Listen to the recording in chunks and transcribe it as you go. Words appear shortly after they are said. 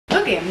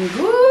Looking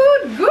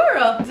good,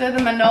 girl. These are the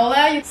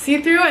Manola. You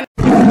see through and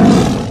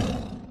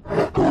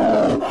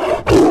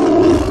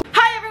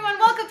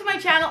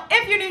channel.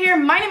 If you're new here,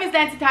 my name is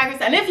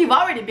Tigress, and if you've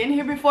already been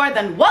here before,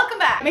 then welcome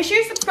back. Make sure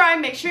you subscribe,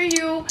 make sure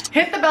you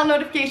hit the bell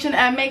notification,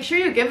 and make sure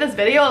you give this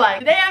video a like.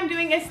 Today I'm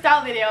doing a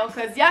style video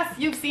because yes,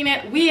 you've seen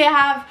it. We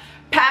have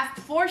passed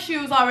 4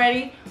 shoes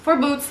already for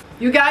boots.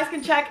 You guys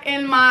can check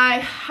in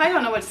my, I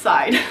don't know which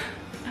side,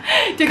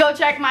 to go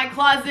check my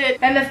closet.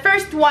 And the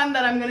first one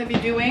that I'm gonna be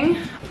doing,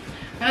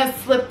 I'm gonna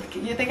slip,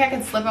 you think I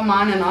can slip them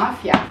on and off?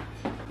 Yeah.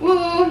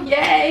 Woo,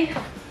 yay.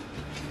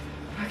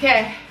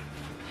 Okay.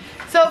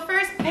 So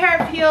first pair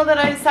of heel that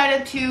I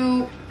decided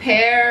to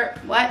pair,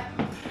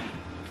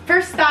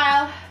 first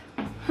pair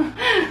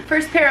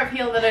of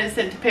heel that I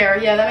decided to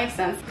pair. Yeah, that makes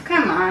sense.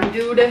 Come on,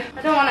 dude.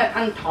 I don't want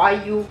to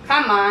untie you.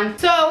 Come on.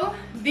 So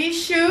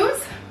these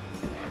shoes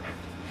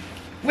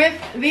with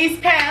these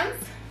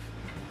pants,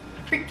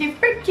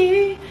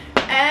 freaky,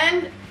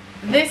 and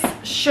this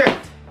shirt.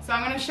 So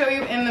I'm going to show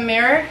you in the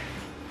mirror.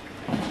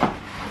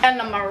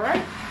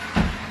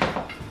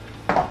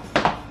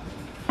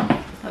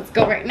 Let's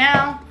go right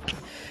now.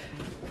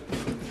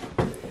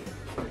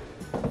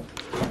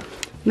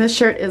 This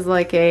shirt is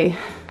like a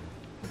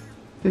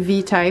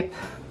V-type.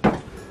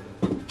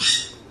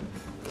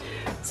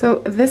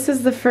 So this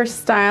is the first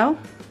style.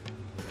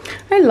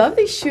 I love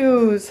these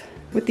shoes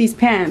with these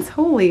pants.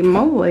 Holy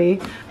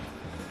moly.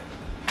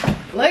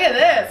 Look at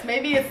this.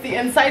 Maybe it's the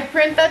inside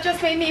print that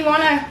just made me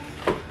want to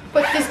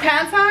put these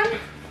pants on.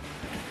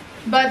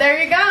 But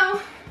there you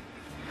go.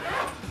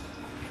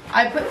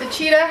 I put the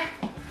cheetah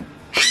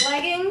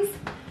leggings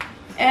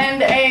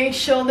and a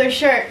shoulder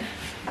shirt.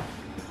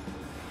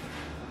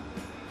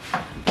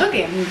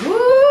 Looking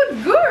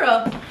good,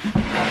 girl.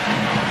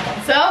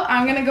 So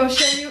I'm gonna go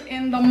show you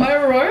in the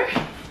mirror.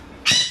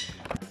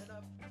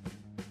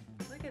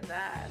 Look at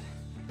that.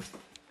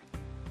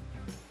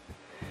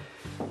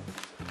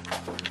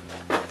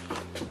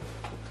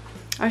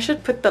 I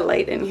should put the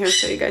light in here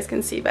so you guys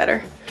can see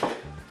better.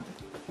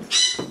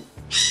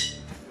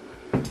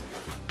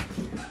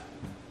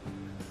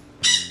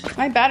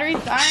 My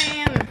battery's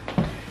dying.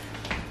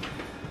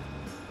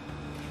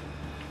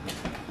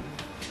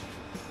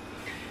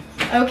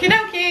 Okie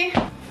dokie.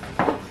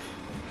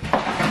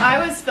 I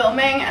was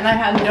filming and I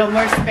had no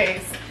more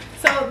space.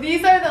 So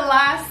these are the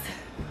last,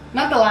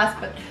 not the last,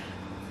 but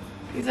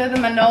these are the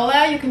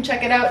Manola. You can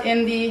check it out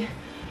in the,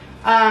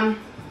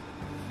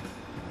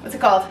 what's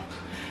it called?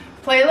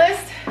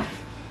 Playlist.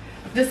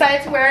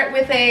 Decided to wear it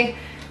with a,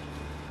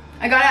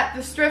 I got it at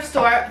the thrift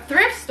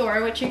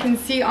store, which you can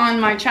see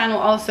on my channel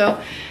also.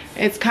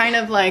 It's kind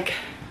of like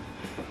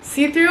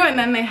see-through, and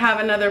then they have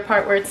another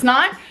part where it's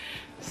not.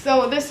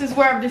 So this is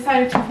where I've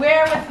decided to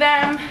wear with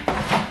them.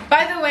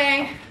 By the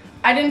way,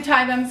 I didn't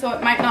tie them, so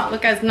it might not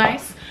look as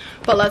nice.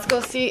 But let's go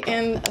see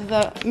in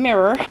the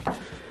mirror.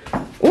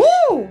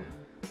 Ooh!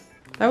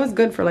 That was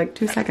good for like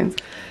 2 seconds.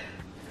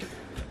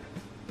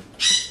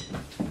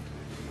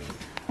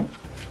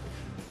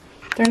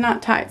 They're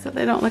not tied, so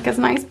they don't look as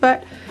nice,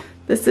 but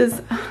this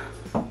is,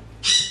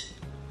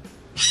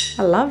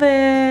 I love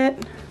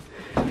it.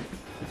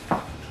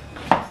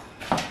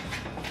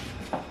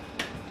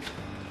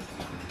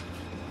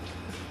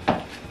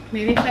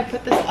 Maybe if I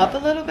put this up a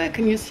little bit,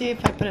 can you see if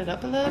I put it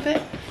up a little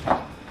bit?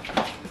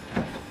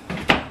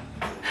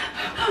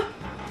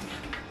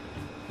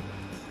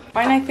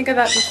 Why didn't I think of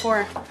that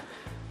before?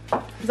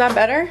 Is that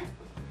better?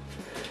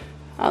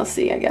 I'll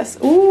see, I guess.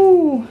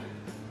 Ooh,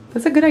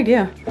 that's a good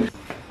idea.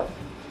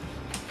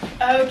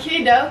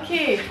 Okie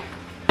dokie.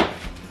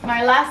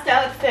 My last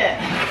outfit.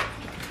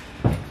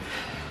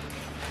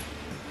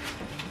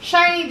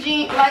 Shiny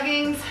jean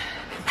leggings.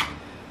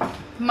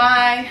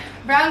 My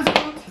brown suit.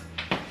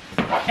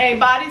 A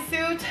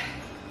bodysuit,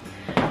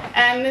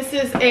 and this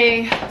is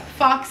a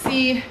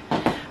foxy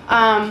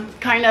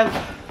kind of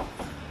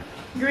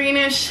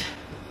greenish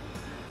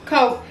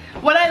coat.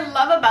 What I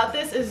love about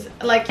this is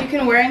like you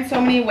can wear it in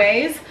so many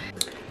ways.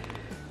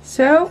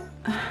 So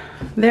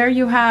there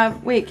you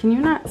have, wait, can you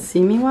not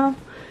see me well?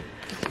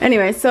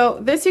 Anyway, so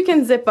this you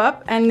can zip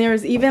up, and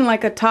there's even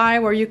like a tie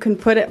where you can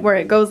put it where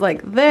it goes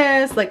like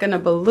this, like in a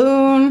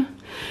balloon.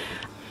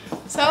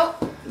 So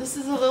this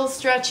is a little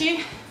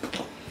stretchy.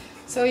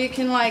 So you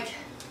can like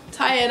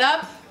tie it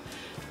up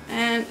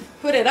and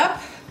put it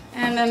up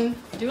and then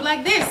do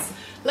like this.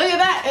 Look at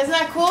that, isn't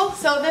that cool?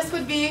 So this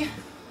would be,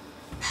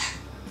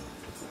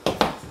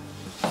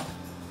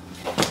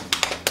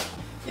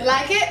 you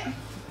like it?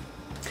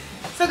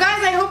 So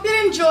guys, I hope you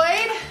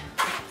enjoyed.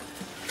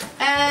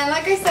 And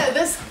like I said,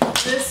 this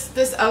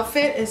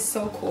outfit is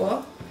so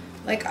cool.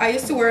 Like I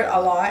used to wear it a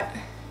lot.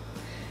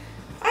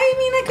 I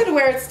mean, I could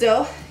wear it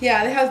still.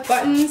 Yeah, it has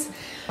buttons.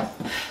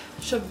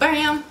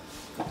 Shabam.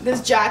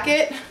 This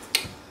jacket,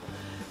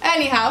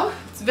 anyhow,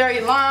 it's very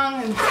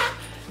long and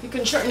you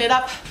can shorten it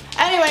up.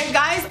 Anyways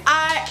guys,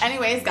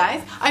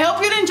 I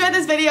hope you enjoyed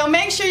this video.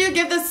 Make sure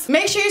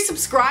you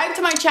subscribe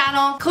to my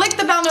channel, click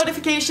the bell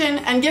notification,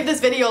 and give this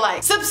video a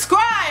like.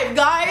 Subscribe,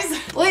 guys,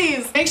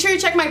 please. Make sure you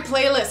check my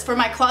playlist for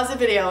my closet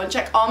video and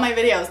check all my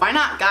videos. Why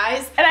not,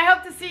 guys? And I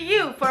hope to see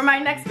you for my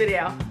next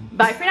video.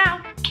 Bye for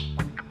now.